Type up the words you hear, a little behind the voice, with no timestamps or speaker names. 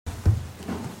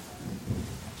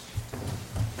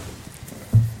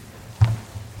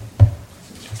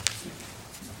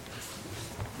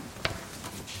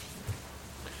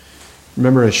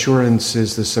Remember, assurance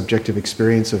is the subjective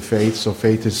experience of faith. So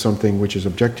faith is something which is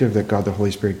objective that God the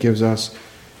Holy Spirit gives us.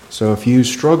 So if you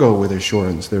struggle with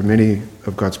assurance, there are many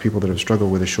of God's people that have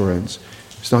struggled with assurance.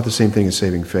 It's not the same thing as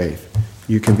saving faith.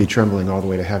 You can be trembling all the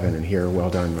way to heaven and hear,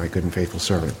 "Well done, my good and faithful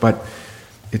servant." But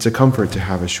it's a comfort to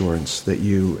have assurance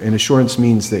and assurance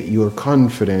means that you are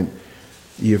confident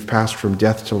you've passed from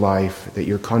death to life, that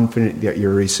you're confident that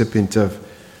you're a recipient of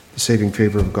the saving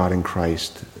favor of God in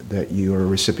Christ, that you are a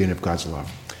recipient of God's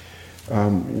love.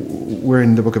 We're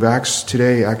in the book of Acts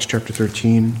today, Acts chapter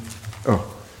 13. Oh,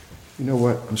 you know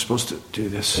what? I'm supposed to do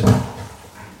this.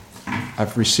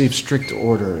 I've received strict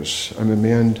orders. I'm a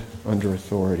man under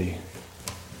authority.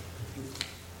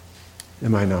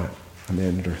 Am I not a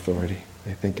man under authority?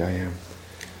 I think I am.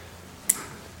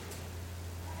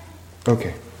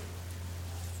 Okay.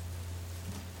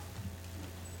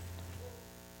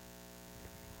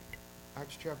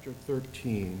 Acts chapter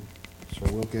 13.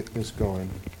 So we'll get this going,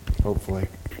 hopefully.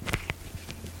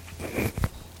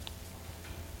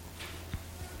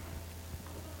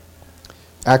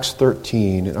 Acts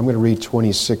 13, and I'm going to read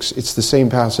 26. It's the same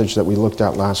passage that we looked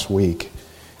at last week.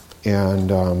 And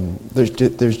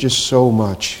there's just so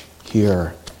much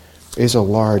here. It's a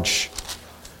large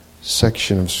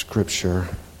section of Scripture.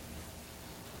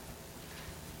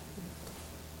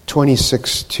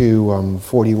 26 to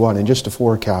 41, and just a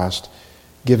forecast,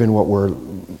 given what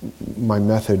my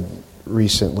method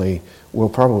recently, we'll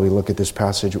probably look at this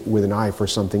passage with an eye for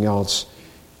something else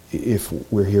if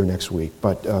we're here next week.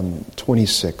 But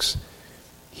 26,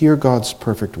 hear God's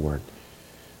perfect word.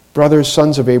 Brothers,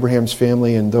 sons of Abraham's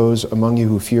family, and those among you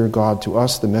who fear God, to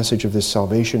us the message of this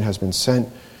salvation has been sent.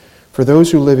 For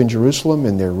those who live in Jerusalem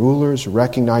and their rulers,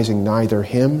 recognizing neither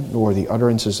him nor the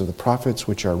utterances of the prophets,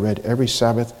 which are read every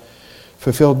Sabbath,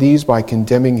 fulfilled these by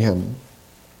condemning him.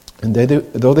 And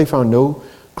though they found no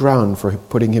ground for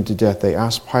putting him to death, they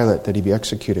asked Pilate that he be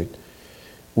executed.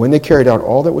 When they carried out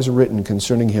all that was written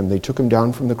concerning him, they took him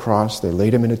down from the cross, they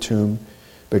laid him in a tomb,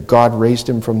 but God raised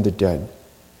him from the dead.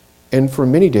 And for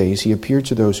many days he appeared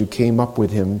to those who came up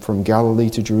with him from Galilee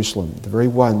to Jerusalem, the very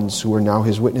ones who are now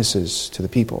his witnesses to the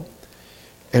people.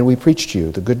 And we preached to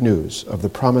you the good news of the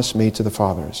promise made to the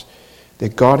fathers,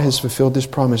 that God has fulfilled this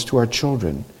promise to our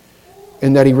children,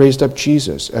 and that he raised up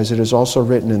Jesus, as it is also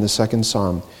written in the second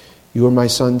Psalm, "You are my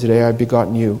son, today I have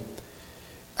begotten you."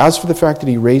 As for the fact that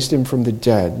he raised him from the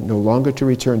dead, no longer to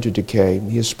return to decay,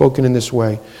 he has spoken in this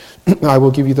way, "I will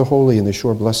give you the holy and the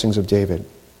sure blessings of David."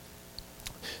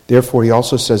 Therefore he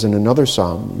also says in another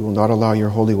psalm, "You will not allow your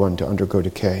Holy One to undergo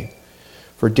decay."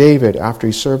 For David, after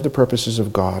he served the purposes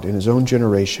of God in his own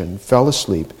generation, fell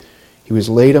asleep. He was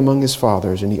laid among his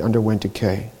fathers, and he underwent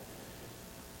decay.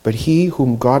 But he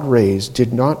whom God raised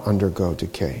did not undergo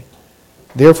decay.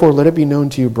 Therefore let it be known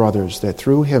to you, brothers, that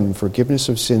through him forgiveness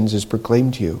of sins is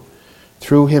proclaimed to you.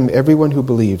 Through him everyone who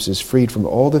believes is freed from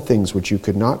all the things which you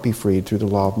could not be freed through the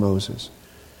law of Moses.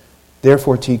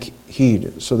 Therefore take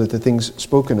heed, so that the things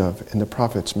spoken of in the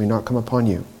prophets may not come upon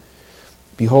you.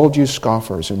 Behold, you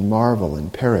scoffers, and marvel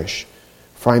and perish,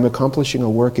 for I am accomplishing a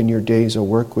work in your days, a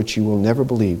work which you will never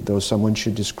believe, though someone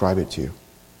should describe it to you.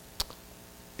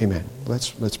 Amen.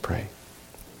 Let's pray.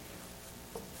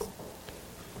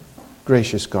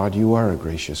 Gracious God, you are a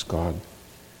gracious God.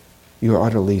 You are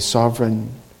utterly sovereign.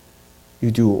 You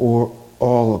do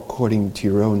all according to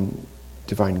your own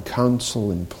divine counsel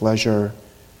and pleasure.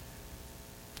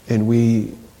 And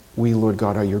we, Lord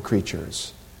God, are your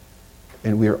creatures.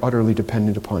 And we are utterly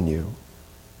dependent upon you.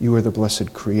 You are the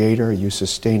blessed Creator. You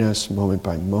sustain us moment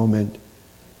by moment.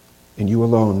 And you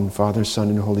alone, Father, Son,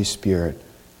 and Holy Spirit,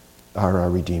 are our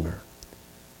Redeemer.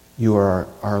 You are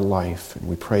our life. And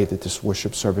we pray that this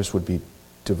worship service would be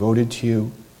devoted to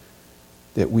you,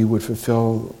 that we would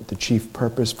fulfill the chief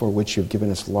purpose for which you've given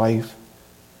us life,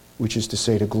 which is to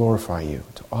say, to glorify you,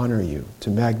 to honor you, to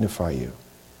magnify you,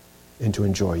 and to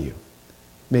enjoy you.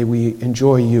 May we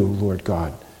enjoy you, Lord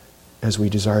God, as we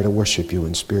desire to worship you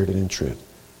in spirit and in truth.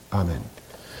 Amen.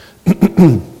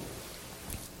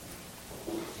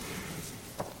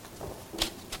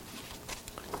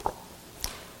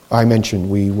 I mentioned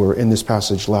we were in this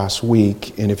passage last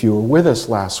week, and if you were with us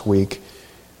last week,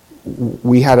 it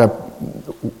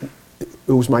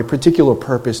was my particular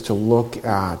purpose to look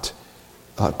at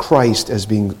Christ as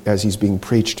he's being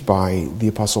preached by the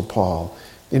Apostle Paul.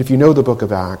 And if you know the book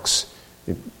of Acts,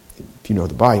 if you know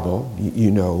the Bible, you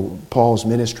know Paul's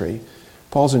ministry.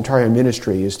 Paul's entire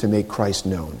ministry is to make Christ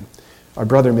known. Our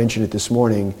brother mentioned it this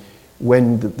morning.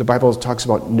 When the Bible talks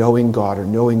about knowing God or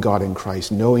knowing God in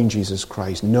Christ, knowing Jesus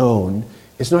Christ, known,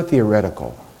 it's not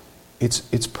theoretical. It's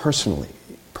personally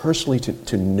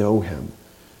to know him,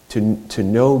 to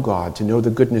know God, to know the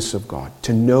goodness of God,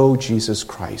 to know Jesus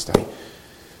Christ.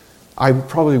 I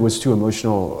probably was too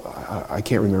emotional. I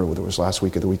can't remember whether it was last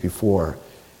week or the week before.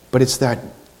 But it's that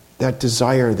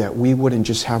desire that we wouldn't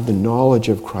just have the knowledge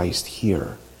of Christ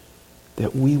here,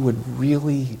 that we would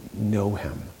really know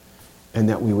him and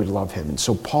that we would love him. And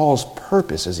so Paul's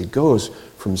purpose as he goes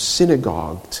from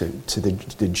synagogue to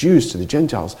the Jews, to the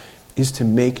Gentiles, is to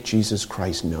make Jesus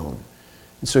Christ known.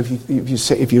 And so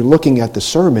if you're looking at the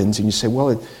sermons and you say,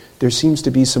 well, there seems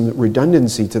to be some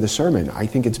redundancy to the sermon, I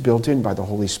think it's built in by the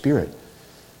Holy Spirit.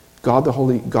 God the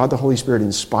Holy Spirit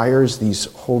inspires these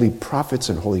holy prophets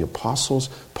and holy apostles,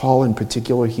 Paul in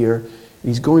particular here.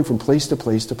 He's going from place to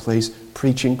place to place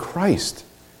preaching Christ.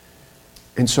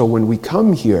 And so when we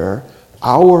come here,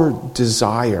 our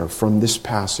desire from this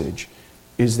passage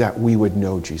is that we would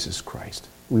know Jesus Christ.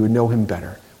 We would know him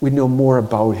better. We'd know more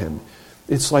about him.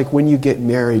 It's like when you get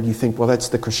married, you think, well, that's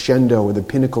the crescendo or the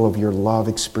pinnacle of your love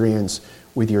experience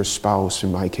with your spouse,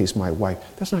 in my case, my wife.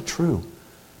 That's not true.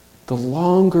 The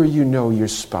longer you know your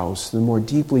spouse, the more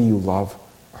deeply you love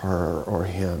her or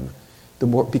him,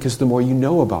 because the more you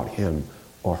know about him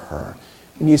or her.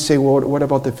 And you say, well, what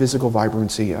about the physical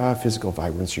vibrancy? Physical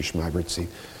vibrancy, schmibrancy,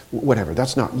 whatever.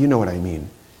 That's not, you know what I mean.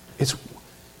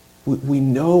 We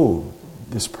know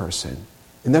this person.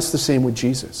 And that's the same with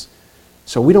Jesus.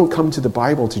 So we don't come to the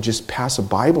Bible to just pass a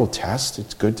Bible test.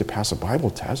 It's good to pass a Bible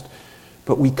test.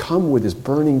 But we come with this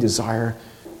burning desire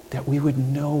that we would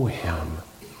know him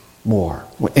more.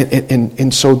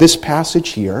 And so this passage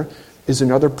here is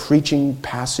another preaching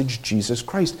passage, Jesus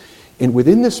Christ. And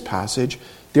within this passage,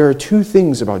 there are two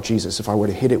things about Jesus, if I were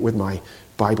to hit it with my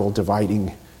Bible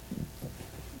dividing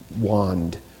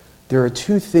wand. There are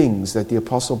two things that the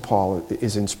Apostle Paul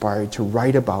is inspired to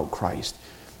write about Christ.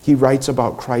 He writes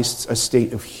about Christ's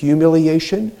estate of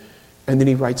humiliation, and then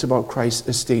he writes about Christ's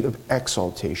estate of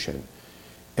exaltation.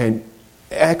 And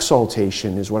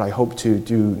exaltation is what I hope to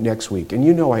do next week. And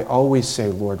you know I always say,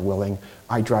 Lord willing,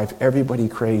 I drive everybody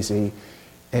crazy,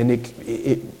 and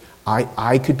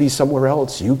I could be somewhere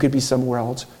else, you could be somewhere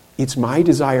else. It's my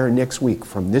desire next week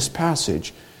from this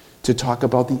passage to talk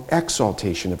about the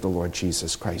exaltation of the Lord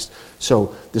Jesus Christ.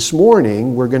 So this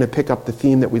morning, we're going to pick up the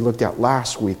theme that we looked at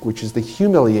last week, which is the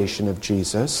humiliation of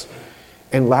Jesus.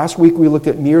 And last week, we looked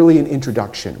at merely an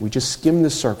introduction. We just skimmed the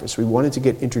surface. We wanted to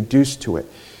get introduced to it.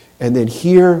 And then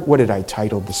here, what did I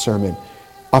title the sermon?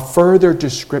 A further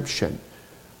description.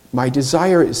 My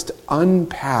desire is to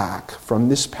unpack from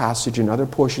this passage and other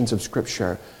portions of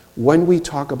Scripture, when we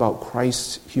talk about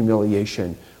Christ's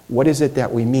humiliation, what is it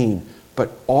that we mean? But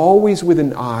always with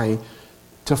an eye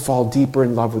to fall deeper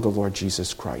in love with the Lord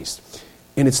Jesus Christ.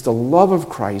 And it's the love of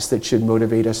Christ that should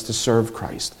motivate us to serve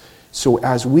Christ. So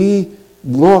as we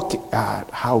look at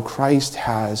how Christ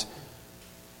has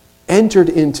entered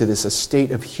into this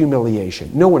estate of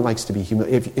humiliation. No one likes to be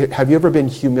humiliated. Have you ever been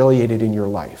humiliated in your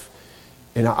life?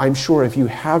 And I'm sure if you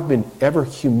have been ever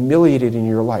humiliated in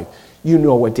your life, you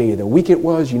know what day of the week it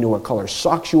was, you know what color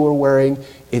socks you were wearing,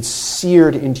 it's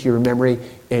seared into your memory,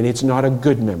 and it's not a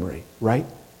good memory, right?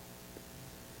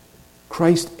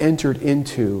 Christ entered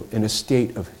into an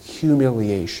estate of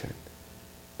humiliation.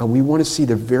 And we want to see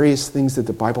the various things that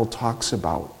the Bible talks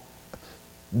about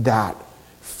that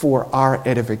for our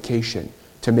edification,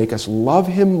 to make us love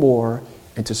him more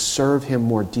and to serve him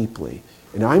more deeply.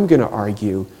 And I'm going to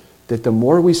argue that the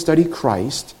more we study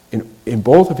Christ in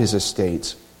both of his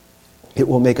estates, it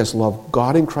will make us love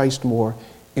God and Christ more,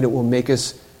 and it will make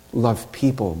us love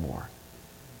people more,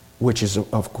 which is,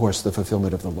 of course, the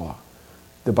fulfillment of the law.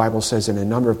 The Bible says in a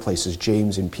number of places,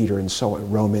 James and Peter and so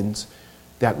on, Romans,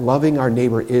 that loving our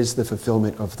neighbor is the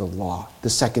fulfillment of the law, the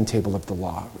second table of the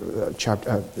law,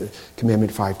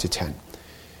 commandment 5 to 10.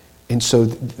 And so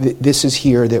this is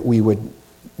here that we would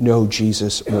know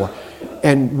Jesus more.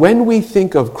 And when we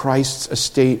think of Christ's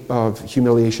estate of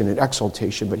humiliation and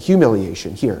exaltation, but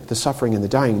humiliation here, the suffering and the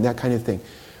dying, that kind of thing,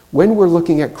 when we're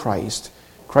looking at Christ,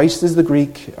 Christ is the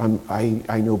Greek.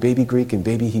 I know baby Greek and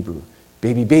baby Hebrew.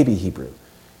 Baby Hebrew.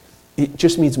 It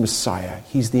just means Messiah.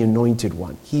 He's the anointed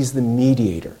one. He's the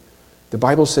mediator. The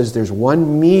Bible says there's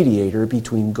one mediator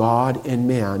between God and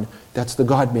man. That's the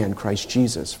God-man, Christ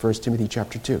Jesus. 1 Timothy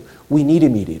chapter 2. We need a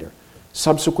mediator.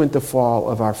 Subsequent to the fall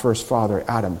of our first father,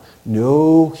 Adam,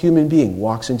 no human being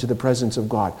walks into the presence of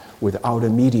God without a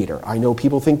mediator. I know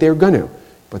people think they're going to,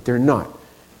 but they're not.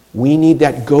 We need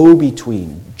that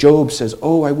go-between. Job says,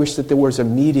 oh, I wish that there was a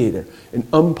mediator, an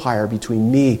umpire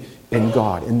between me and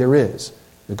God. And there is,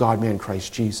 the God-man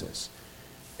Christ Jesus.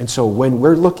 And so when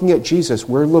we're looking at Jesus,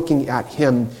 we're looking at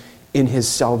him in his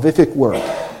salvific work.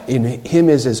 in him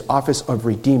is his office of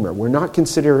Redeemer. We're not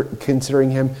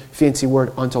considering him, fancy word,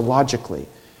 ontologically,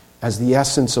 as the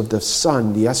essence of the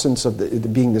Son, the essence of the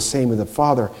being the same with the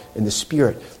Father and the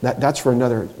Spirit. That's for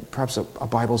another, perhaps a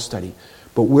Bible study.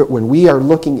 But when we are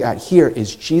looking at here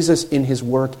is Jesus in his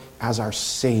work as our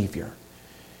Savior.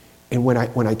 And when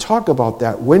I talk about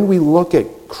that, when we look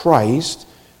at Christ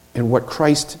and what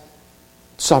Christ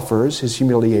suffers, his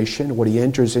humiliation, what he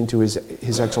enters into his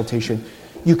exaltation,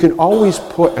 you can always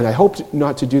put, and I hope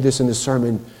not to do this in the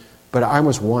sermon, but I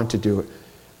almost want to do it.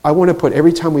 I want to put,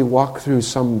 every time we walk through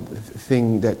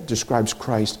something that describes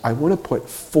Christ, I want to put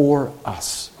for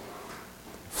us.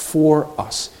 For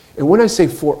us. And when I say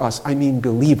for us, I mean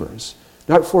believers.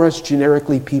 Not for us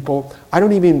generically people. I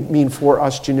don't even mean for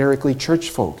us generically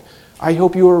church folk. I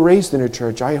hope you were raised in a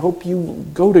church. I hope you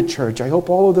go to church. I hope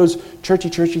all of those churchy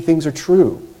things are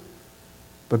true.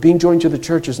 But being joined to the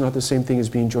church is not the same thing as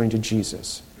being joined to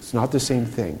Jesus. It's not the same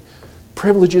thing.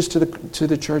 Privileges to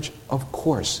the church, of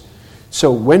course.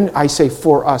 So when I say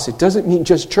for us, it doesn't mean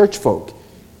just church folk.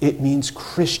 It means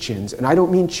Christians. And I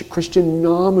don't mean Christian,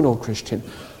 nominal Christian.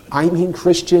 I mean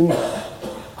Christian,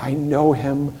 I know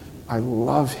him, I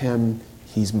love him,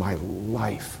 he's my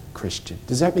life Christian.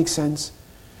 Does that make sense?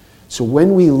 So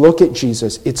when we look at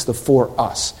Jesus, it's the for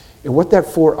us. And what that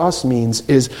for us means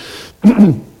is,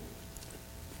 in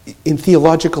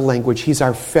theological language, he's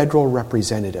our federal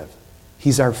representative.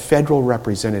 He's our federal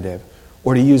representative.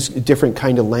 Or to use a different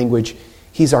kind of language,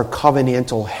 he's our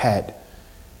covenantal head.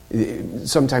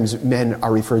 Sometimes men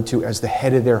are referred to as the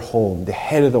head of their home, the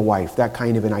head of the wife, that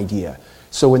kind of an idea.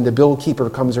 So when the bill keeper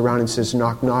comes around and says,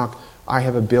 knock, knock, I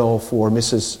have a bill for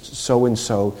Mrs.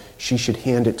 So-and-so, she should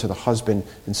hand it to the husband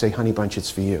and say, honey bunch,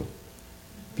 it's for you.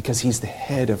 Because he's the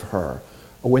head of her.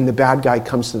 Or when the bad guy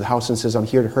comes to the house and says, I'm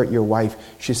here to hurt your wife,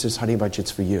 she says, honey bunch,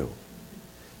 it's for you.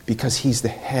 Because he's the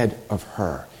head of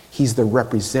her. He's the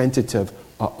representative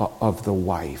of the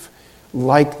wife.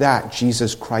 Like that,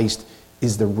 Jesus Christ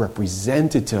is the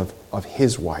representative of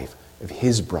his wife, of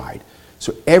his bride.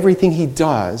 So everything he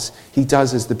does,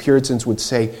 as the Puritans would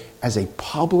say, as a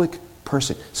public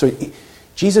person. So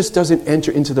Jesus doesn't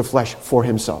enter into the flesh for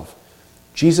himself.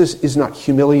 Jesus is not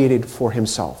humiliated for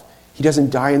himself. He doesn't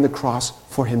die on the cross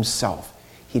for himself.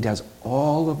 He does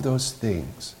all of those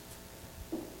things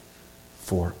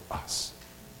for us,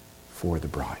 for the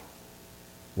bride.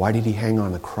 Why did he hang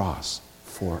on the cross?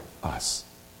 For us,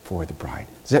 for the bride.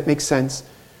 Does that make sense?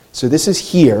 So this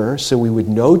is here, so we would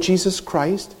know Jesus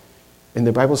Christ, and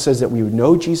the Bible says that we would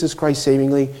know Jesus Christ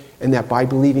savingly, and that by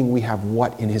believing we have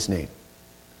what in his name?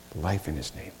 Life in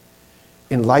his name.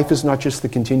 And life is not just the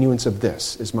continuance of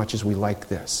this, as much as we like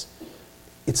this.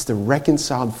 It's the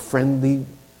reconciled, friendly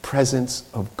presence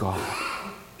of God.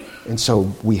 And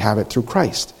so we have it through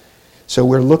Christ. So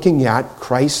we're looking at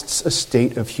Christ's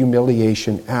estate of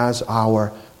humiliation as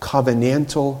our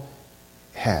covenantal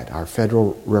head, our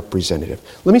federal representative.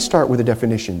 Let me start with a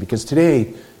definition, because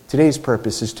today's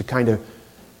purpose is to kind of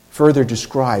further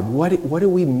describe what do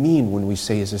we mean when we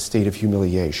say his estate of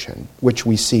humiliation, which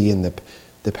we see in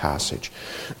the passage.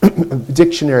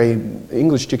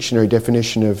 English dictionary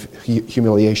definition of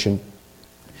humiliation.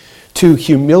 To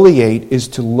humiliate is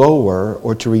to lower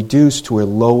or to reduce to a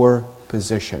lower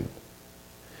position.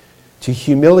 To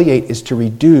humiliate is to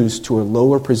reduce to a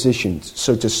lower position.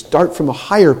 So to start from a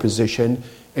higher position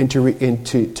and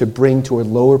to bring to a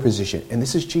lower position. And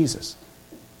this is Jesus.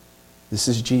 This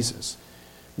is Jesus.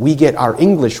 We get our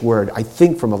English word, I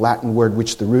think, from a Latin word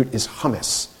which the root is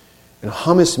humus. And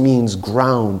humus means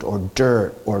ground or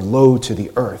dirt or low to the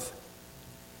earth.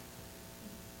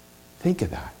 Think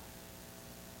of that.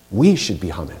 We should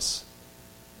be humus.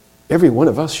 Every one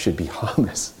of us should be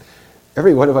humus.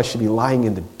 Every one of us should be lying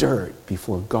in the dirt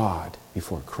before God,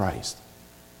 before Christ.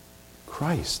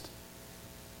 Christ,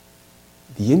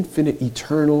 the infinite,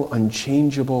 eternal,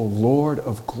 unchangeable Lord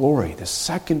of glory, the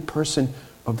second person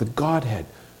of the Godhead,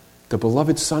 the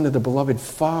beloved Son of the beloved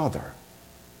Father.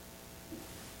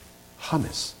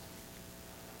 Humus.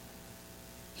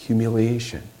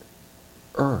 Humiliation.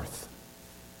 Earth.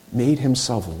 Made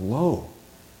himself low.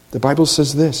 The Bible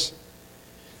says this.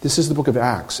 This is the book of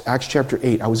Acts, Acts chapter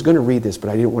 8. I was going to read this,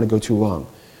 but I didn't want to go too long.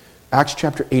 Acts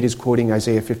chapter 8 is quoting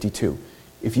Isaiah 52.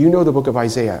 If you know the book of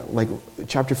Isaiah, like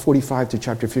chapter 45 to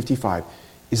chapter 55,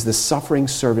 is the suffering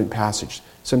servant passage.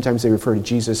 Sometimes they refer to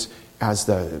Jesus as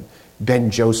the Ben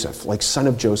Joseph, like son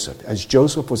of Joseph. As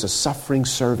Joseph was a suffering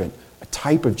servant, a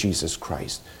type of Jesus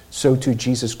Christ, so too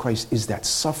Jesus Christ is that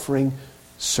suffering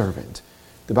servant.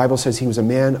 The Bible says he was a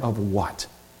man of what?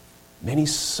 Many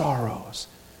sorrows.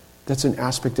 That's an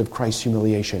aspect of Christ's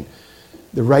humiliation.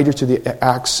 The writer to the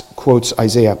Acts quotes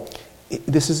Isaiah.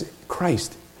 This is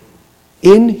Christ.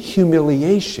 In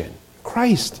humiliation,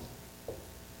 Christ,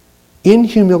 in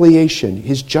humiliation,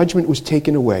 his judgment was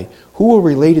taken away. Who will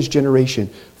relate his generation?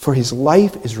 For his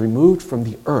life is removed from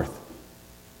the earth.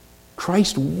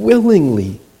 Christ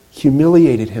willingly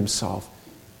humiliated himself,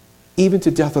 even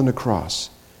to death on the cross.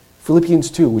 Philippians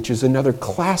 2, which is another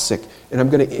classic, and I'm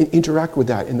going to interact with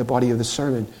that in the body of the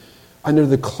sermon, under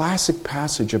the classic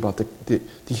passage about the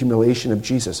humiliation of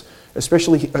Jesus,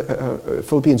 especially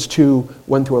Philippians 2,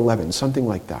 1 through 11, something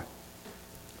like that.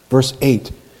 Verse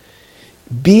 8,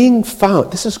 being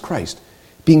found, this is Christ,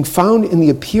 being found in the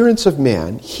appearance of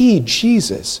man, he,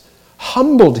 Jesus,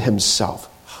 humbled himself,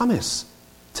 hummus,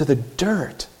 to the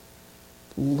dirt,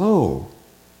 low,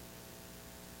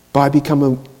 by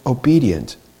becoming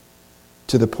obedient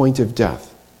to the point of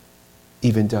death,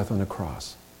 even death on a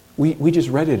cross. We just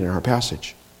read it in our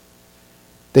passage.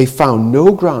 They found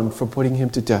no ground for putting him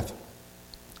to death.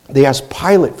 They asked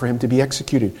Pilate for him to be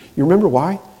executed. You remember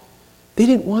why? They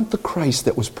didn't want the Christ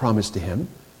that was promised to him.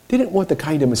 They didn't want the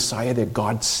kind of Messiah that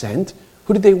God sent.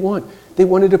 Who did they want? They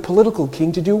wanted a political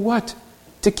king to do what?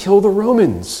 To kill the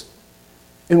Romans.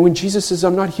 And when Jesus says,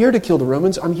 I'm not here to kill the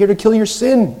Romans, I'm here to kill your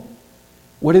sin.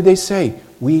 What did they say?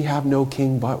 We have no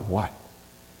king but what?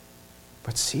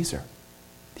 But Caesar.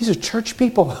 These are church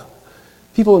people.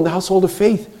 People in the household of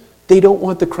faith. They don't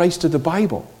want the Christ of the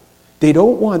Bible. They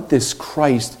don't want this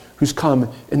Christ who's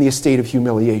come in the estate of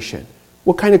humiliation.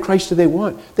 What kind of Christ do they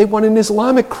want? They want an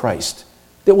Islamic Christ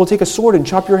that will take a sword and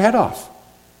chop your head off.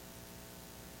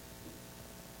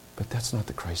 But that's not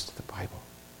the Christ of the Bible.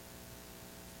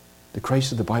 The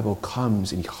Christ of the Bible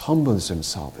comes and he humbles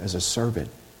himself as a servant,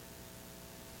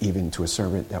 even to a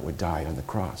servant that would die on the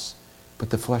cross. But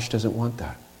the flesh doesn't want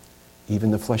that.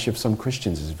 Even the flesh of some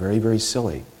Christians is very, very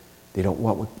silly. They don't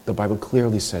want what the Bible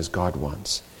clearly says God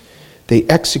wants. They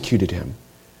executed him.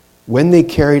 When they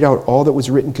carried out all that was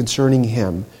written concerning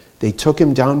him, they took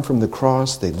him down from the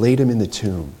cross, they laid him in the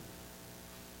tomb.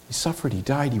 He suffered, he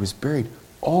died, he was buried.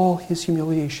 All his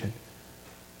humiliation.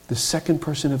 The second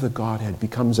person of the Godhead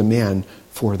becomes a man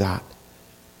for that.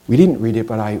 We didn't read it,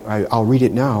 but I'll read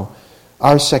it now.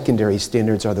 Our secondary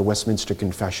standards are the Westminster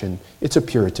Confession. It's a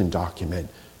Puritan document.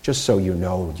 Just so you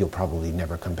know, you'll probably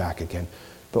never come back again.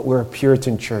 But we're a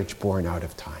Puritan church born out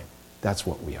of time. That's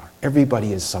what we are.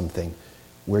 Everybody is something.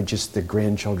 We're just the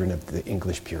grandchildren of the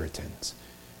English Puritans.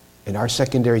 And our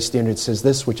secondary standard says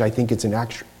this, which I think is an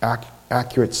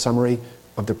accurate summary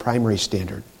of the primary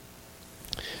standard.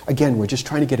 Again, we're just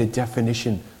trying to get a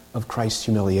definition of Christ's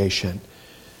humiliation.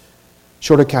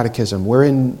 Shorter Catechism,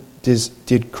 wherein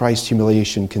did Christ's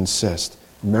humiliation consist?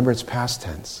 Remember, it's past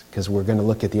tense, because we're going to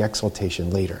look at the exaltation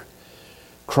later.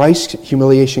 Christ's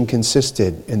humiliation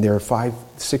consisted, and there are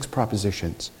 6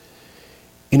 propositions,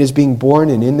 in his being born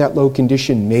and in that low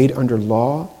condition made under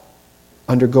law,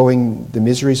 undergoing the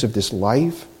miseries of this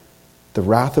life, the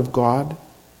wrath of God,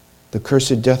 the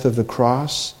cursed death of the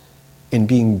cross, and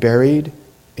being buried,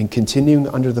 and continuing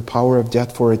under the power of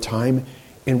death for a time.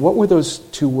 And what were those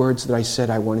 2 words that I said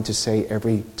I wanted to say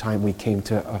every time we came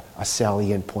to a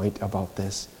salient point about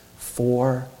this?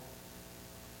 For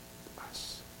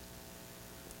us.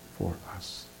 For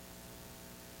us.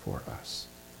 For us.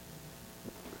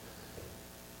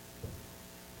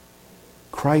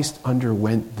 Christ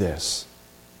underwent this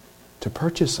to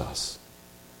purchase us,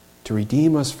 to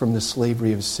redeem us from the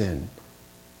slavery of sin,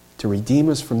 to redeem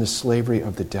us from the slavery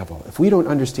of the devil. If we don't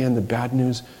understand the bad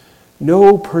news,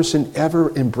 no person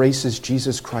ever embraces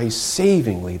Jesus Christ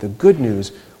savingly, the good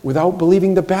news, without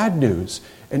believing the bad news.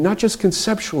 And not just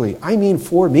conceptually, I mean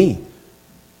for me,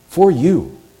 for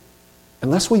you.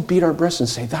 Unless we beat our breasts and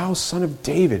say, Thou Son of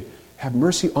David, have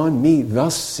mercy on me, the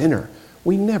sinner.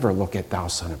 We never look at Thou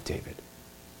Son of David.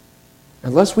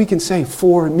 Unless we can say,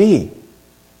 for me.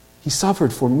 He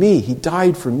suffered for me. He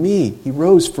died for me. He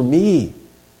rose for me.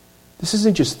 This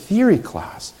isn't just theory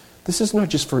class. This is not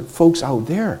just for folks out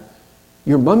there.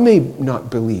 Your mom may not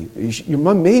believe. Your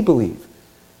mom may believe.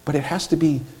 But it has to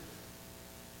be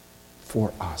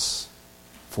for us.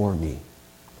 For me.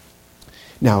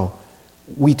 Now,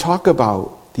 we talk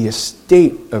about the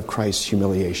estate of Christ's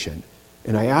humiliation.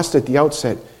 And I asked at the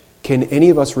outset, can any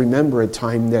of us remember a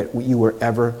time that you were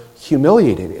ever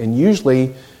humiliated? And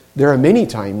usually, there are many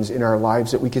times in our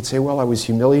lives that we could say, well, I was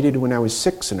humiliated when I was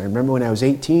 6, and I remember when I was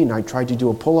 18, I tried to do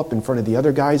a pull-up in front of the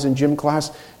other guys in gym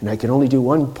class, and I could only do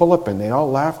one pull-up, and they all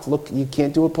laughed, look, you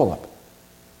can't do a pull-up.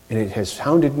 And it has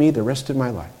hounded me the rest of my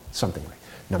life, something like that.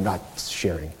 And I'm not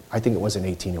sharing. I think it wasn't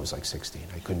 18, it was like 16.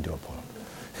 I couldn't do a pull-up.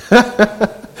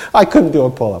 I couldn't do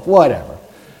a pull-up, whatever.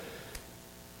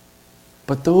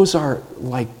 But those are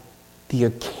like the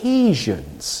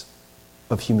occasions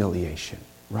of humiliation,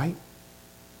 right?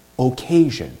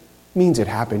 occasion. Means it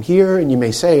happened here, and you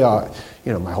may say,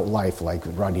 my whole life, like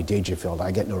Rodney Dangerfield,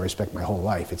 I get no respect my whole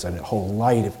life. It's a whole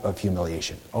life of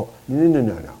humiliation. Oh,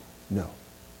 no.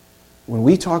 When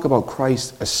we talk about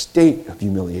Christ, a state of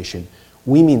humiliation,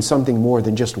 we mean something more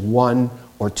than just one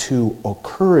or two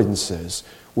occurrences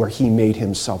where he made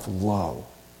himself low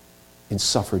and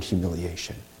suffered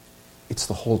humiliation. It's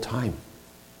the whole time.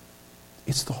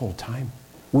 It's the whole time.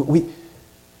 We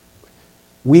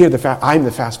are I'm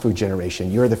the fast food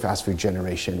generation. You're the fast food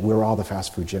generation. We're all the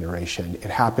fast food generation. It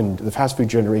happened, the fast food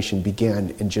generation began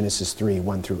in Genesis 3,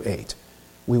 1 through 8.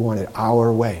 We want it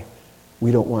our way.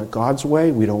 We don't want God's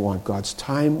way. We don't want God's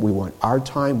time. We want our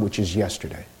time, which is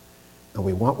yesterday. And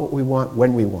we want what we want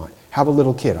when we want. Have a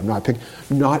little kid. I'm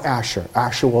not Asher.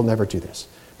 Asher will never do this.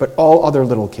 But all other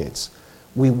little kids.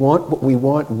 We want what we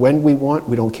want when we want.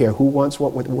 We don't care who wants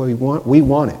what we want. We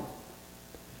want it.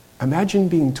 Imagine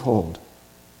being told,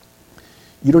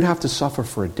 you don't have to suffer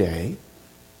for a day,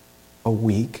 a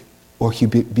week, or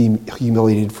be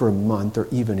humiliated for a month or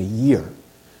even a year.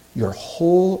 Your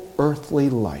whole earthly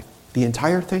life, the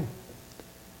entire thing,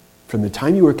 from the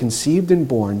time you were conceived and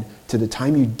born to the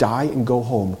time you die and go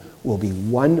home, will be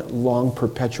one long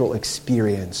perpetual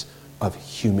experience of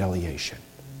humiliation.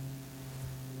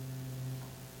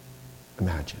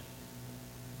 Imagine.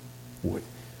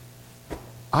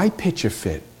 I pitch a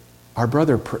fit. Our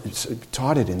brother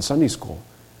taught it in Sunday school.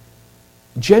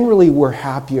 Generally, we're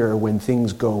happier when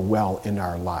things go well in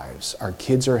our lives. Our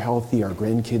kids are healthy, our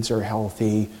grandkids are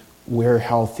healthy, we're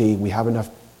healthy, we have enough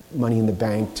money in the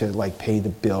bank to pay the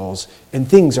bills, and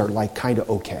things are kind of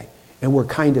okay. And we're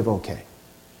kind of okay.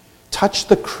 Touch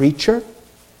the creature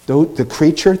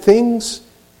things,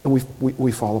 and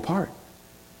we fall apart.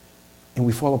 And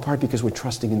we fall apart because we're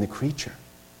trusting in the creature.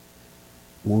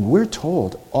 When we're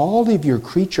told all of your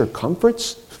creature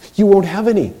comforts, you won't have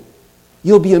any.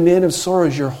 You'll be a man of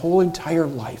sorrows your whole entire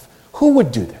life. Who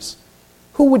would do this?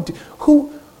 Who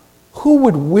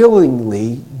would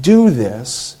willingly do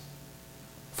this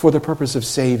for the purpose of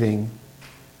saving?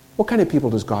 What kind of people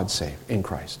does God save in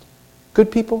Christ?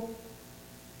 Good people?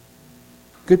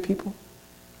 Good people?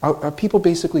 Are people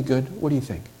basically good? What do you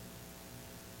think?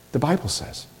 The Bible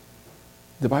says.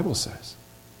 The Bible says.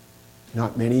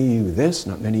 Not many of you this,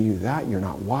 not many of you that. You're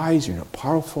not wise, you're not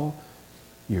powerful.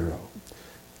 You're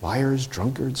liars,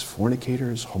 drunkards,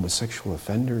 fornicators, homosexual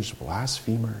offenders,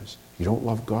 blasphemers. You don't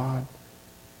love God,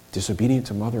 disobedient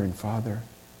to mother and father.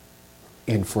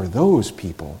 And for those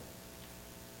people,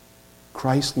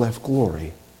 Christ left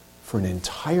glory for an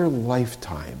entire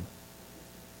lifetime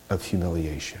of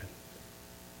humiliation.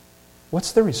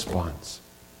 What's the response?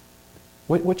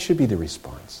 What should be the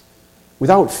response?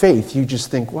 Without faith, you just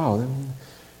think, wow,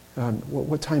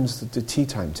 what time's the tea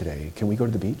time today? Can we go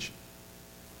to the beach?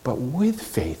 But with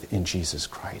faith in Jesus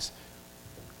Christ,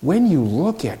 when you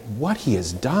look at what he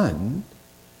has done,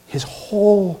 his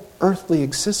whole earthly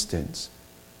existence,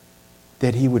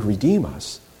 that he would redeem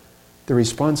us, the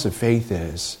response of faith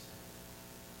is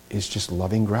just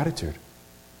loving gratitude.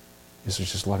 Is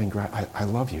just loving gratitude. I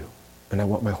love you, and I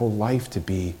want my whole life to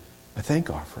be a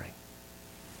thank offering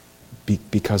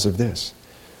because of this.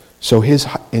 So his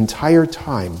entire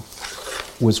time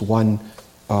was one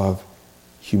of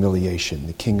humiliation,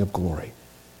 the King of Glory.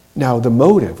 Now the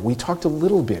motive, we talked a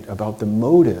little bit about the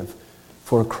motive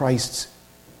for Christ's,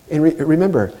 and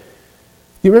remember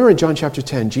in John chapter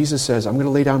 10, Jesus says, I'm going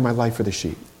to lay down my life for the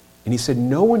sheep. And he said,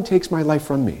 no one takes my life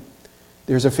from me.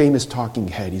 There's a famous talking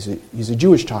head. He's a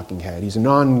Jewish talking head. He's a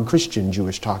non-Christian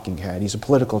Jewish talking head. He's a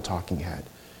political talking head.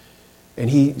 And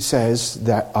he says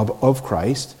that of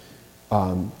Christ,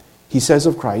 he says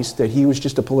of Christ that he was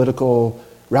just a political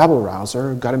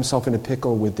rabble-rouser, got himself in a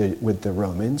pickle with the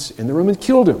Romans, and the Romans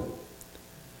killed him.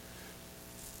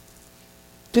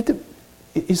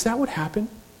 Is that what happened?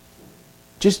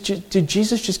 Did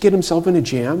Jesus just get himself in a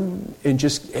jam and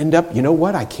just end up, you know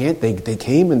what, I can't, they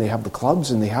came and they have the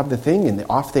clubs and they have the thing and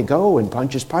off they go and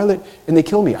Pontius Pilate and they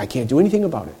kill me. I can't do anything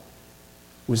about it.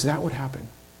 Was that what happened?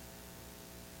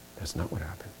 That's not what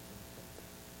happened.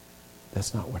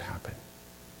 That's not what happened.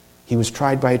 He was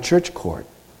tried by a church court,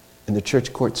 and the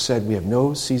church court said, we have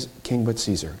no king but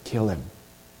Caesar, kill him.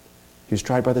 He was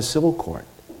tried by the civil court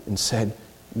and said,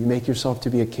 you make yourself to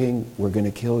be a king, we're going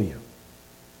to kill you.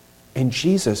 And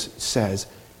Jesus says,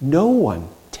 no one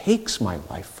takes my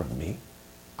life from me.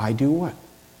 I do what?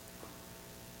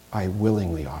 I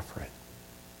willingly offer it.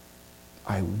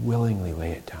 I willingly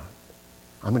lay it down.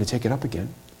 I'm going to take it up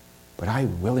again, but I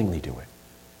willingly do it.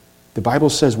 The Bible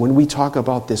says when we talk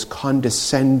about this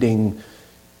condescension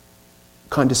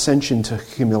to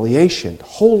humiliation,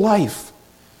 whole life,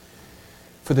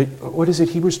 what is it,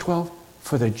 Hebrews 12?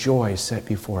 for the joy set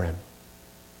before him.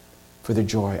 For the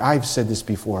joy. I've said this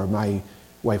before. My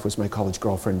wife was my college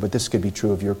girlfriend, but this could be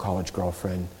true of your college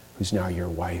girlfriend who's now your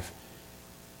wife.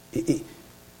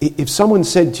 If someone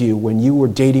said to you when you were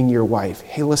dating your wife,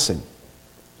 hey, listen,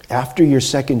 after your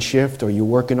second shift or you're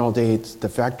working all day at the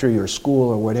factory or school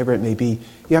or whatever it may be,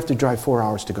 you have to drive 4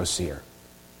 hours to go see her.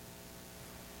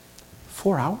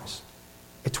 4 hours?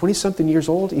 At 20-something years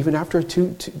old, even after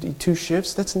two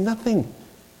shifts, that's nothing.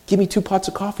 Give me 2 pots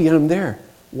of coffee and I'm there.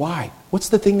 Why? What's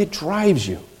the thing that drives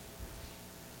you?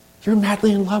 You're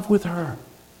madly in love with her.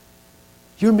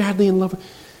 You're madly in love.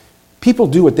 People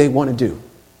do what they want to do.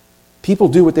 People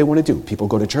do what they want to do. People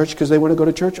go to church because they want to go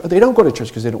to church, or they don't go to church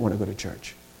because they don't want to go to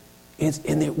church.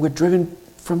 We're driven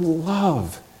from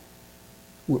love.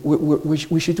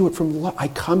 We should do it from love. I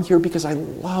come here because I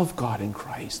love God and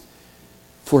Christ.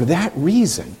 For that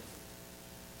reason,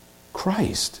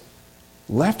 Christ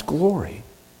left glory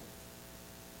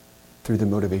through the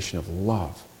motivation of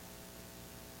love.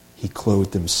 He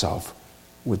clothed himself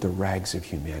with the rags of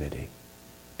humanity.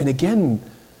 And again,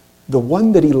 the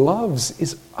one that he loves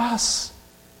is us.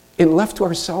 And left to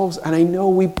ourselves, and I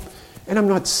know and I'm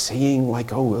not saying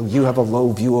like, oh, well, you have a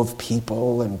low view of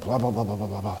people and blah, blah, blah, blah, blah,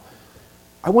 blah, blah.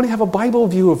 I want to have a Bible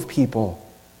view of people.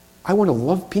 I want to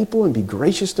love people and be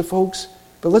gracious to folks,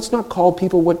 but let's not call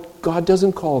people what God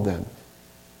doesn't call them.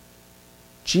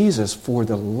 Jesus, for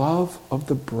the love of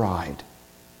the bride,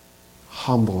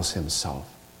 humbles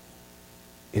himself,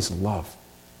 is love.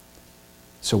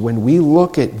 So when we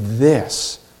look at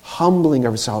this, humbling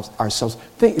ourselves,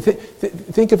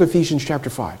 think of Ephesians chapter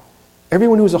 5.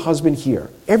 Everyone who is a husband here,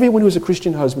 everyone who is a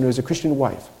Christian husband, who is a Christian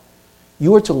wife,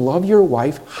 you are to love your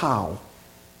wife how?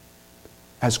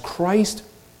 As Christ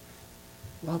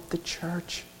loved the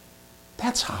church.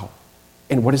 That's how.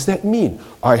 And what does that mean?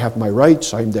 I have my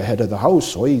rights, I'm the head of the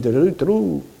house.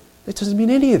 That doesn't mean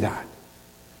any of that.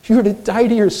 You're to die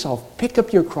to yourself, pick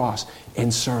up your cross,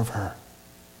 and serve her.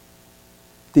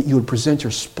 That you would present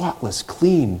her spotless,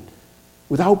 clean,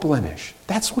 without blemish.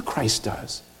 That's what Christ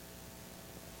does.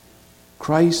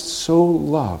 Christ so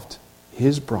loved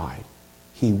his bride,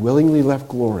 he willingly left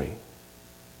glory,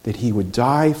 that he would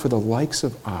die for the likes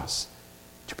of us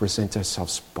to present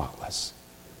ourselves spotless.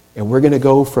 And we're going to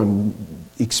go from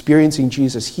experiencing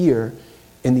Jesus here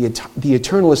in the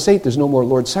eternal estate. There's no more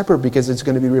Lord's Supper because it's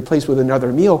going to be replaced with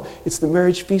another meal. It's the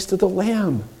marriage feast of the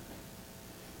Lamb.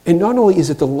 And not only is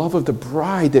it the love of the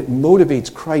bride that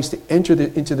motivates Christ to enter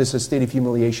into this estate of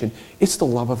humiliation, it's the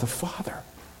love of the Father.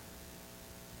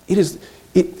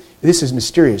 This is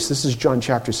mysterious. This is John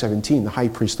chapter 17, the high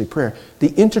priestly prayer. The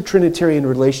intertrinitarian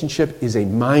relationship is a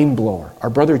mind blower. Our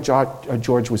brother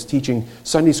George was teaching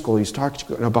Sunday school. He was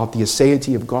talking about the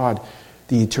aseity of God,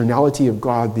 the eternality of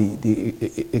God,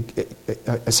 the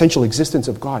essential existence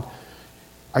of God.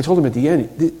 I told him at the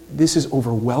end, this is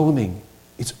overwhelming.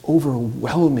 It's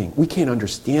overwhelming. We can't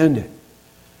understand it.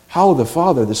 How the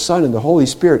Father, the Son, and the Holy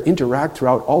Spirit interact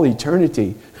throughout all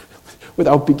eternity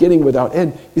without beginning, without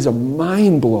end, is a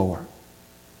mind blower.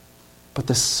 But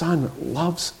the Son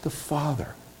loves the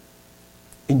Father.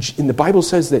 And the Bible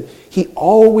says that he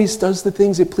always does the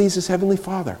things that please his Heavenly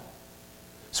Father.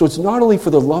 So it's not only for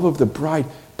the love of the bride,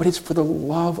 but it's for the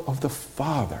love of the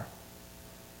Father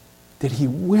that he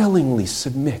willingly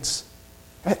submits.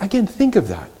 Again, think of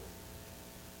that.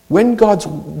 When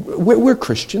we're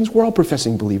Christians, we're all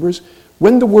professing believers.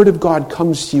 When the Word of God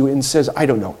comes to you and says, I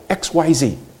don't know, X, Y,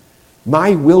 Z,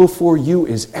 my will for you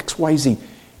is X, Y, Z,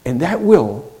 and that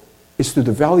will is through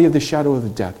the valley of the shadow of the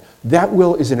death. That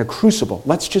will is in a crucible.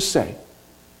 Let's just say,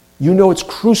 you know it's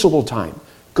crucible time.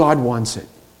 God wants it.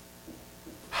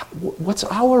 What's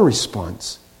our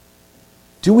response?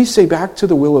 Do we say back to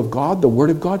the will of God, the Word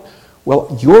of God,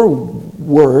 well, your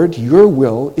word, your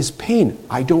will is pain.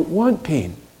 I don't want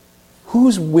pain.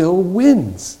 Whose will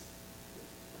wins?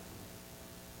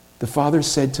 The Father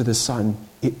said to the Son,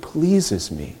 it pleases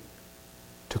me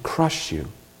to crush you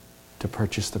to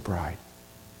purchase the bride.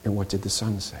 And what did the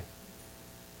Son say?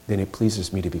 Then it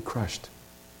pleases me to be crushed.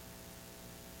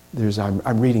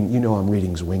 I'm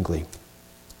reading Zwingli.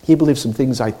 He believed some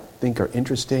things I think are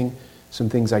interesting, some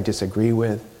things I disagree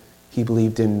with. He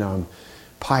believed in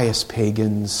pious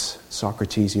pagans,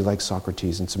 Socrates, he liked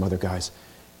Socrates and some other guys.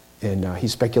 And he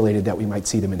speculated that we might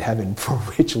see them in heaven, for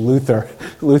which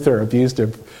Luther abused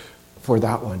him for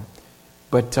that one.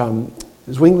 But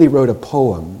Zwingli wrote a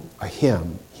poem, a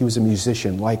hymn. He was a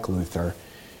musician like Luther.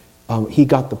 He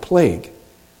got the plague,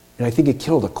 and I think it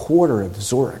killed a quarter of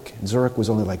Zurich. And Zurich was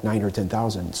only like 9,000 or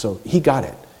 10,000. So he got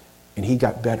it, and he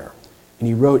got better. And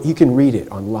he wrote. You can read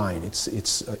it online. It's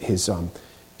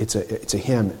a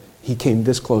hymn. He came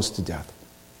this close to death,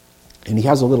 And he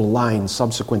has a little line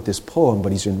subsequent this poem,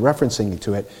 but he's been referencing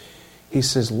to it. He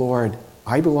says, Lord,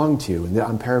 I belong to you. And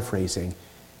I'm paraphrasing.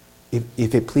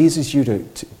 If it pleases you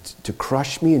to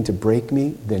crush me and to break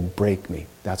me, then break me.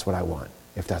 That's what I want,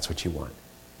 if that's what you want.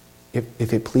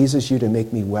 If it pleases you to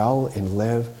make me well and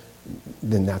live,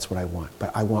 then that's what I want.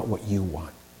 But I want what you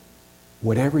want.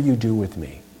 Whatever you do with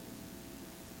me,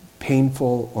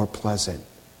 painful or pleasant,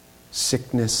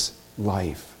 sickness,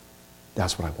 life,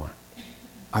 that's what I want.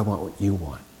 I want what you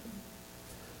want.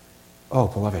 Oh,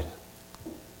 beloved,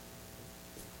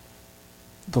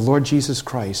 the Lord Jesus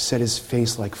Christ set his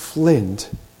face like flint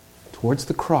towards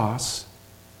the cross,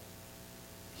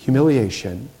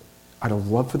 humiliation, out of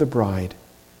love for the bride,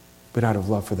 but out of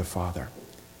love for the Father.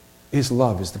 His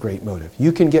love is the great motive.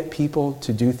 You can get people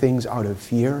to do things out of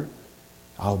fear.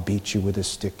 I'll beat you with a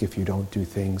stick if you don't do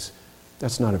things.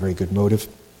 That's not a very good motive,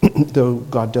 though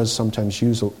God does sometimes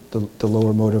use the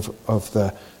lower motive of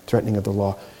the threatening of the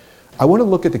law. I want to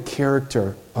look at the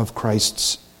character of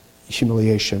Christ's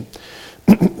humiliation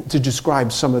to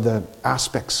describe some of the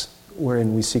aspects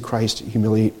wherein we see Christ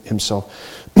humiliate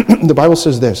himself. The Bible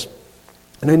says this,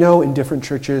 and I know in different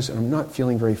churches, and I'm not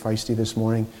feeling very feisty this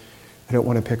morning, I don't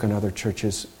want to pick on other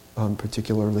churches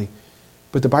particularly,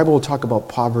 but the Bible will talk about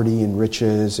poverty and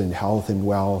riches and health and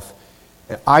wealth.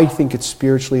 I think it's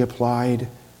spiritually applied.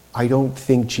 I don't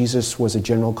think Jesus was a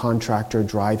general contractor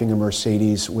driving a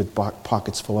Mercedes with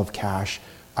pockets full of cash.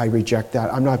 I reject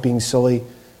that. I'm not being silly.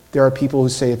 There are people who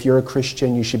say if you're a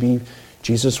Christian, you should be,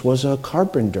 Jesus was a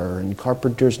carpenter, and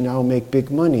carpenters now make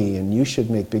big money, and you should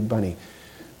make big money.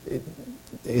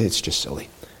 It's just silly.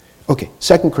 Okay,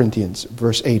 2 Corinthians,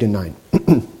 verse 8 and 9.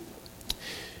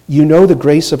 You know the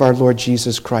grace of our Lord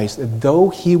Jesus Christ, that though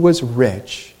he was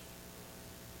rich,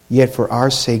 yet for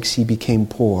our sakes he became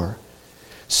poor,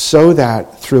 so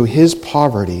that through his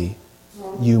poverty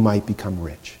you might become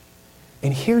rich.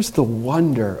 And here's the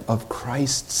wonder of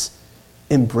Christ's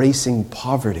embracing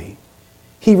poverty.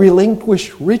 He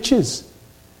relinquished riches.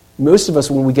 Most of us,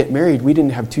 when we get married, we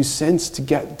didn't have 2 cents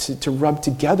to rub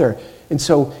together. And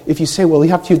so if you say, well,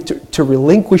 you have to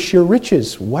relinquish your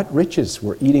riches. What riches?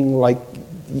 We're eating like,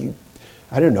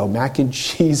 I don't know, mac and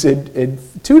cheese and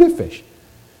tuna fish.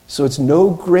 So it's no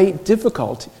great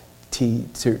difficulty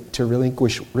to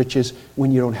relinquish riches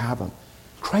when you don't have them.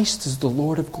 Christ is the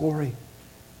Lord of glory.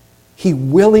 He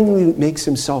willingly makes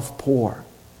himself poor,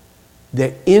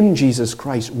 that in Jesus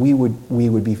Christ we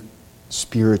would be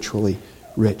spiritually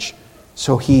rich.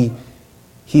 So he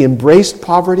embraced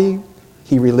poverty,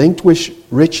 he relinquished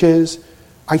riches.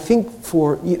 I think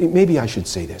maybe I should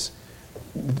say this.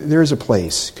 There is a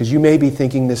place, because you may be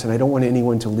thinking this, and I don't want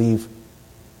anyone to leave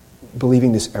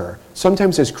believing this error.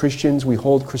 Sometimes as Christians, we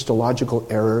hold Christological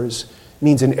errors. It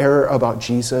means an error about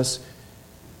Jesus.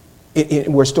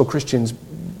 We're still Christians,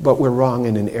 but we're wrong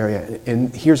in an area.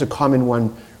 And here's a common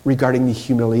one regarding the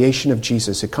humiliation of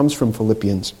Jesus. It comes from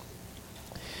Philippians.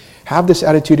 Have this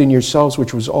attitude in yourselves,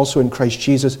 which was also in Christ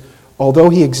Jesus. Although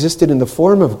he existed in the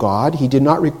form of God, he did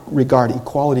not regard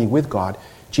equality with God.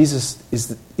 Jesus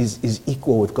is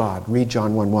equal with God. Read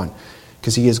John 1:1,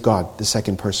 because he is God, the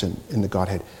second person in the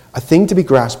Godhead. A thing to be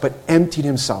grasped, but emptied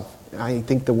himself. I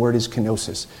think the word is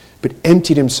kenosis. But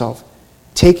emptied himself,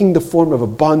 taking the form of a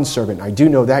bondservant. I do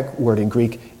know that word in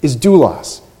Greek is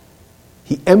doulos.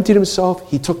 He emptied himself.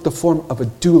 He took the form of a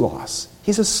doulos.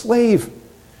 He's a slave.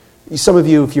 Some of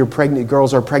you, if you're pregnant,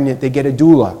 girls are pregnant, they get a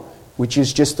doula, which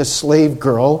is just a slave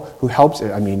girl who helps.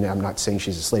 I mean, I'm not saying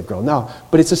she's a slave girl now,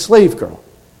 but it's a slave girl.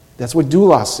 That's what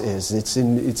doulos is.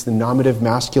 It's the nominative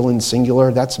masculine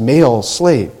singular. That's male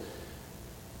slave.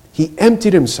 He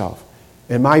emptied himself.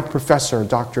 And my professor,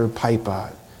 Dr.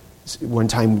 Pipa, one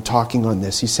time talking on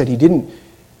this, he said he didn't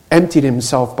empty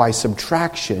himself by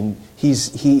subtraction.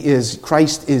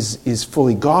 Christ is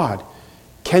fully God.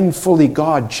 Can fully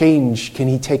God change? Can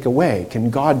he take away? Can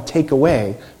God take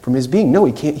away from his being? No,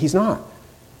 he can't. He's not.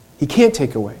 He can't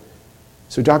take away.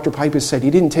 So Dr. Pipa said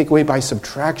he didn't take away by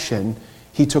subtraction.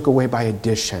 He took away by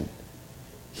addition.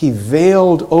 He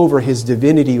veiled over his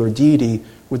divinity or deity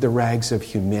with the rags of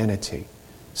humanity.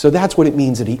 So that's what it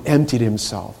means that he emptied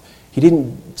himself. He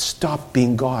didn't stop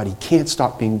being God. He can't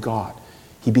stop being God.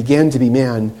 He began to be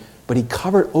man, but he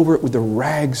covered over it with the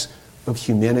rags of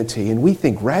humanity. And we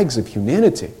think rags of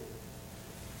humanity.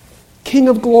 King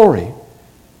of glory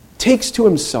takes to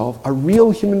himself a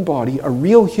real human body, a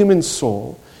real human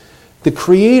soul. The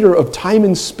creator of time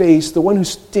and space, the one who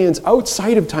stands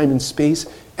outside of time and space,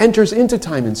 enters into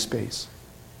time and space.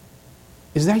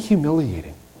 Is that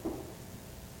humiliating?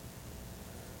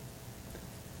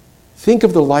 Think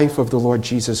of the life of the Lord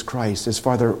Jesus Christ as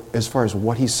far as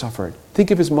what he suffered.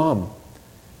 Think of his mom.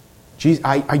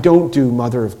 I don't do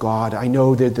Mother of God. I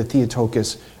know that the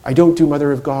Theotokos. I don't do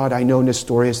Mother of God. I know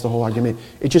Nestorius, the whole argument.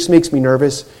 It just makes me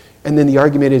nervous. And then the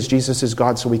argument is Jesus is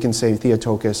God, so we can say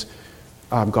Theotokos,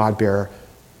 God-bearer.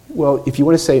 Well, if you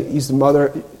want to say he's the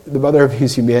mother of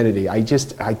his humanity, I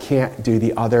can't do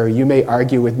the other. You may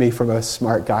argue with me from a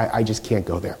smart guy. I just can't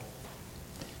go there.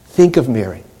 Think of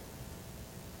Mary.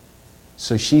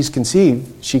 So she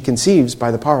conceives by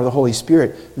the power of the Holy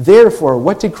Spirit. Therefore,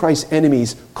 what did Christ's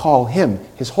enemies call him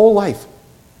his whole life?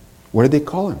 What did they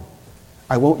call him?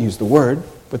 I won't use the word,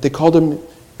 but they called him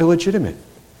illegitimate.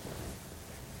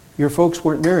 Your folks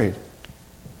weren't married.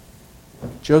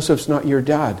 Joseph's not your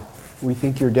dad. We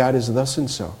think your dad is thus and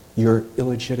so. You're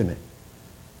illegitimate.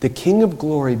 The King of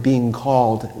Glory being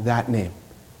called that name.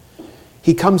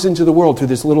 He comes into the world through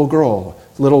this little girl,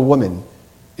 little woman,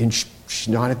 and she's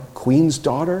not a queen's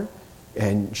daughter,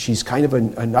 and she's kind of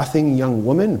a nothing young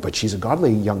woman, but she's a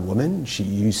godly young woman.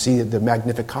 You see the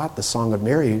Magnificat, the Song of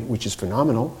Mary, which is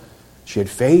phenomenal. She had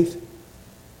faith,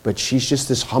 but she's just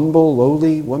this humble,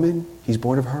 lowly woman. He's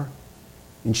born of her.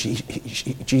 And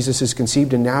Jesus is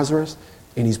conceived in Nazareth,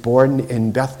 and he's born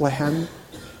in Bethlehem.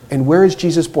 And where is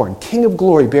Jesus born? King of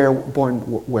Glory, born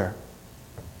where?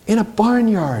 In a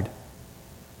barnyard.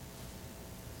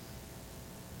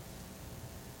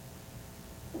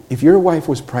 If your wife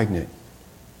was pregnant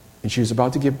and she was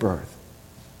about to give birth,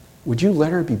 would you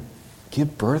let her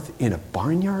give birth in a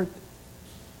barnyard?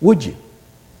 Would you?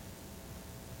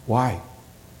 Why?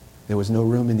 There was no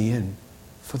room in the inn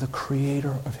for the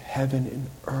Creator of heaven and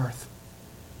earth.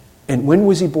 And when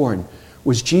was he born?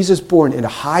 Was Jesus born in a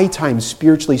high time,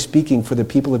 spiritually speaking, for the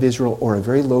people of Israel, or a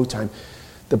very low time?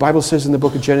 The Bible says in the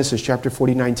book of Genesis, chapter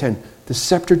 49:10, the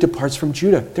scepter departs from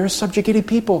Judah. They're a subjugated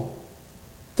people.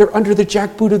 They're under the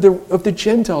jackboot of the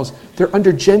Gentiles. They're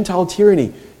under Gentile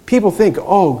tyranny. People think,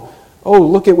 oh,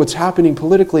 look at what's happening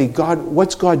politically.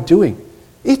 What's God doing?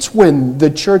 It's when the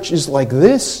church is like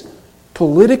this,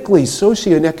 politically,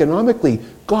 socio-economically,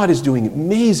 God is doing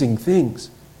amazing things.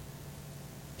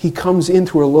 He comes in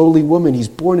through a lowly woman. He's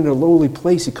born in a lowly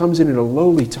place. He comes in at a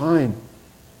lowly time.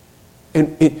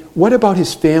 And what about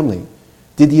his family?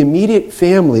 Did the immediate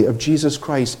family of Jesus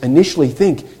Christ initially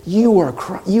think, you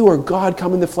are God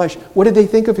come in the flesh? What did they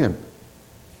think of him?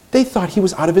 They thought he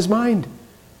was out of his mind.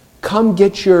 Come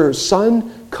get your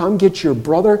son, come get your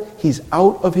brother. He's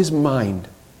out of his mind.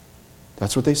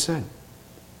 That's what they said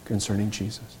concerning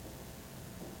Jesus.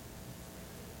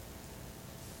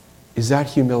 Is that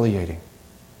humiliating?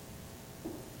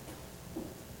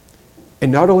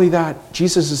 And not only that,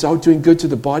 Jesus is out doing good to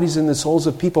the bodies and the souls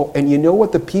of people. And you know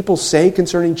what the people say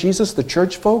concerning Jesus, the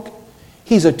church folk?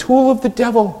 He's a tool of the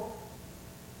devil.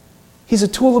 He's a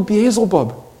tool of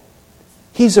Beelzebub.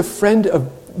 He's a friend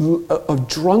of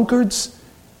drunkards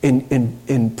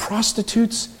and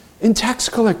prostitutes and tax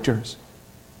collectors.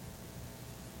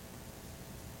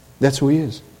 That's who he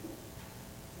is.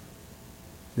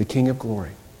 The King of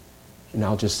Glory. And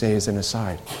I'll just say as an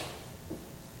aside,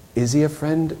 is he a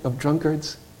friend of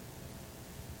drunkards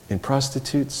and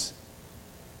prostitutes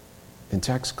and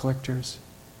tax collectors?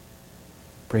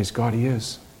 Praise God he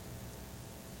is.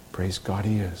 Praise God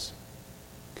he is.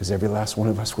 Because every last one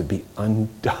of us would be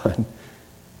undone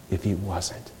if he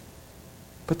wasn't.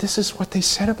 But this is what they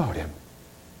said about him.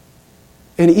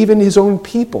 And even his own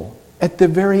people, at the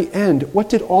very end, what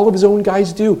did all of his own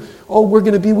guys do? Oh, we're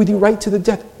going to be with you right to the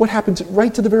death. What happened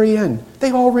right to the very end?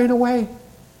 They all ran away.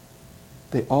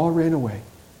 They all ran away.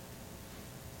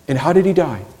 And how did he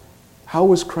die? How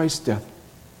was Christ's death?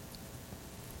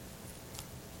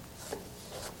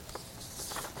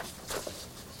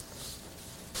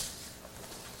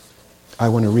 I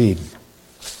want to read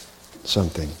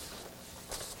something.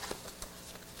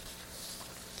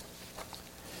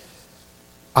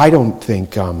 I don't think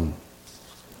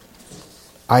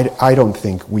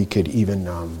we could even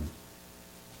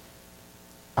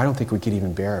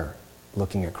bear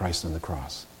looking at Christ on the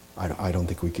cross. I don't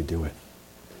think we could do it.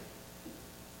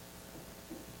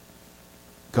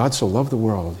 God so loved the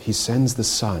world, he sends the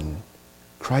Son.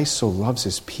 Christ so loves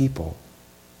his people.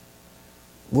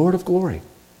 Lord of glory,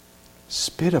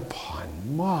 spit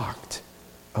upon, mocked,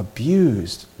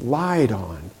 abused, lied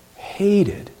on,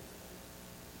 hated,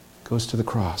 goes to the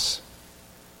cross.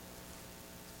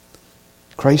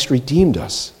 Christ redeemed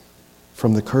us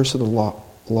from the curse of the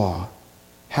law,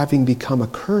 having become a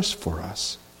curse for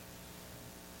us.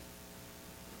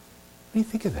 What do you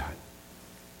think of that?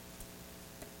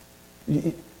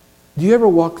 Do you ever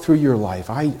walk through your life?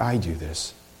 I do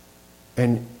this.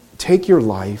 And take your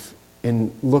life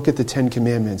and look at the 10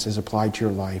 Commandments as applied to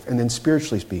your life, and then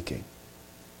spiritually speaking.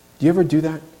 Do you ever do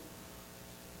that?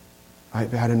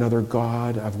 I've had another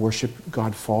God. I've worshiped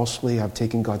God falsely. I've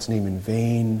taken God's name in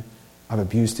vain. I've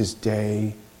abused his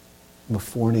day. I'm a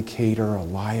fornicator, a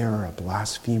liar, a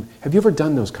blasphemer. Have you ever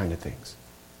done those kind of things?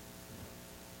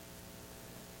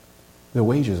 The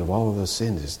wages of all of those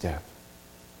sins is death.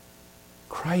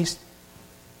 Christ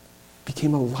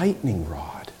became a lightning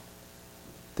rod.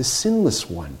 The sinless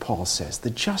one, Paul says. The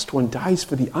just one dies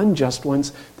for the unjust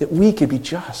ones that we could be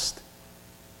just.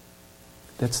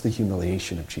 That's the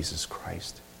humiliation of Jesus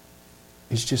Christ.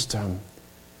 It's just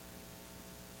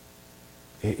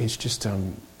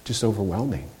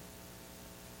overwhelming.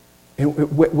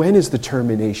 And when is the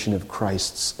termination of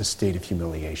Christ's estate of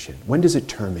humiliation? When does it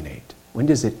terminate? When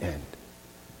does it end?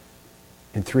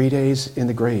 In 3 days in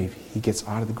the grave, he gets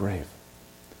out of the grave.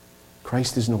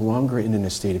 Christ is no longer in an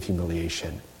estate of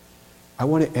humiliation. I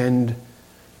want to end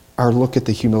our look at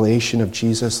the humiliation of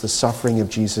Jesus, the suffering of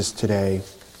Jesus today,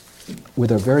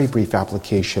 with a very brief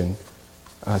application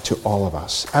to all of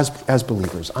us as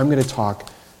believers. I'm going to talk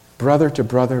brother to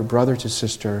brother, brother to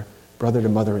sister, brother to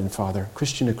mother and father,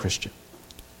 Christian to Christian.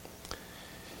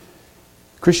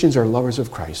 Christians are lovers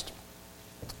of Christ.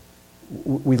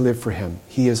 We live for him.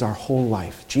 He is our whole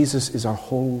life. Jesus is our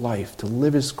whole life. To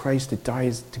live is Christ, to die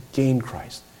is to gain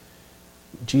Christ.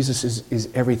 Jesus is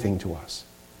everything to us.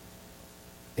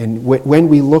 And when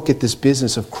we look at this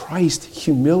business of Christ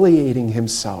humiliating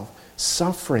himself,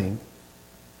 suffering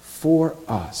for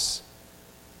us,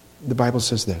 the Bible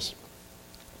says this.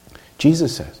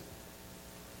 Jesus says,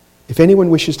 if anyone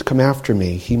wishes to come after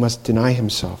me, he must deny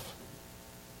himself.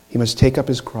 He must take up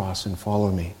his cross and follow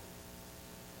me.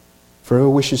 For whoever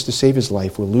wishes to save his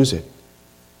life will lose it,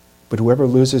 but whoever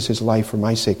loses his life for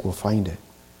my sake will find it.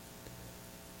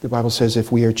 The Bible says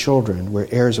if we are children, we're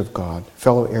heirs of God,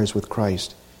 fellow heirs with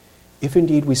Christ, if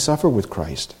indeed we suffer with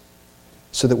Christ,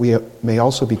 so that we may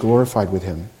also be glorified with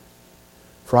him.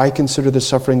 For I consider the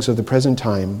sufferings of the present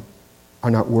time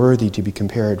are not worthy to be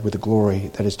compared with the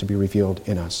glory that is to be revealed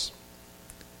in us.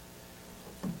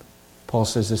 Paul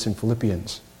says this in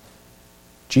Philippians.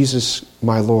 Jesus,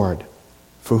 my Lord,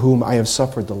 for whom I have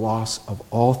suffered the loss of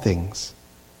all things,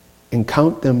 and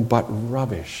count them but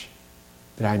rubbish,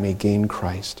 that I may gain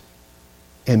Christ,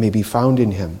 and may be found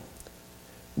in him,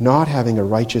 not having a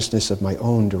righteousness of my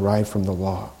own derived from the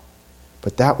law,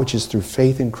 but that which is through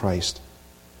faith in Christ,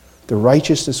 the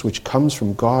righteousness which comes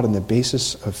from God on the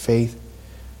basis of faith,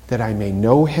 that I may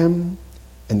know him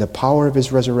and the power of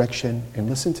his resurrection. And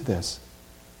listen to this.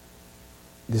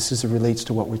 This relates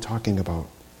to what we're talking about.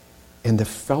 In the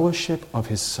fellowship of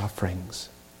his sufferings.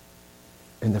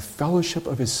 In the fellowship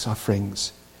of his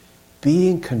sufferings,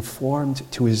 being conformed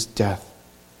to his death,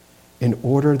 in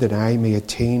order that I may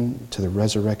attain to the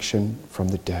resurrection from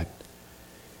the dead.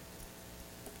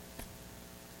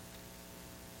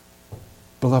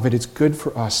 Beloved, it's good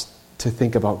for us to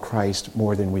think about Christ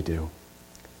more than we do.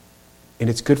 And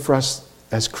it's good for us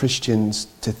as Christians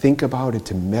to think about it,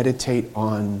 to meditate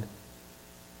on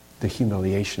the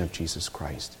humiliation of Jesus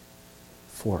Christ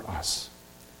for us.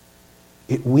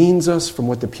 It weans us from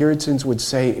what the Puritans would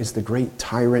say is the great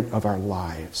tyrant of our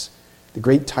lives. The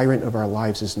great tyrant of our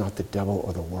lives is not the devil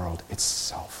or the world. It's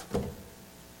self.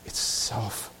 It's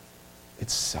self.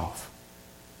 It's self.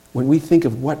 When we think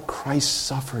of what Christ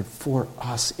suffered for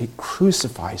us, it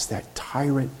crucifies that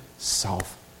tyrant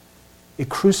self. It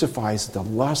crucifies the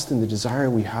lust and the desire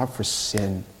we have for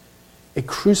sin. It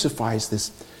crucifies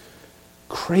this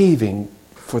craving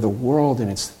for the world and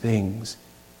its things.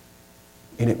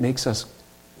 And it makes us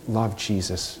love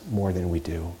Jesus more than we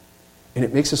do. And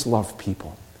it makes us love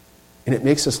people. And it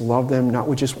makes us love them not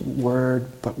with just word,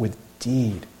 but with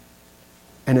deed.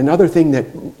 And another thing that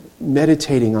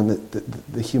meditating on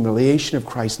the humiliation of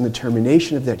Christ and the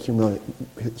termination of that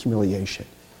humiliation,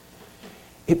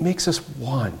 it makes us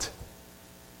want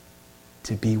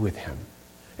to be with him.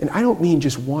 And I don't mean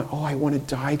just want, I want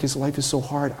to die because life is so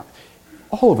hard.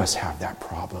 All of us have that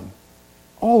problem.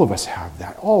 All of us have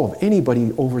that.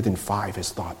 Anybody over than 5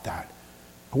 has thought that.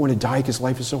 I want to die because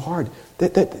life is so hard.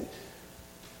 But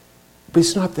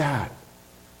it's not that.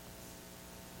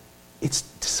 It's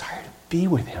desire to be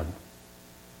with him.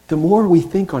 The more we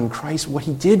think on Christ, what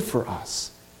he did for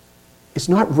us, it's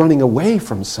not running away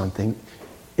from something.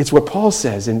 It's what Paul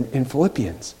says in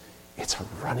Philippians. It's a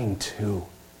running to.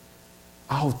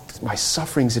 My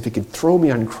sufferings, if it could throw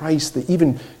me on Christ,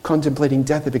 even contemplating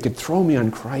death, if it could throw me on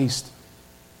Christ,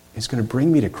 it's going to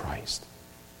bring me to Christ.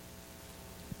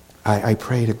 I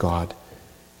pray to God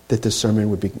that this sermon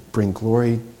would bring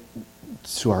glory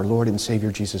to our Lord and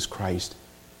Savior Jesus Christ,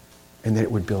 and that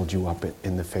it would build you up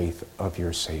in the faith of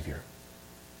your Savior.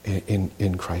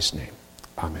 In Christ's name,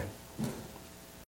 amen.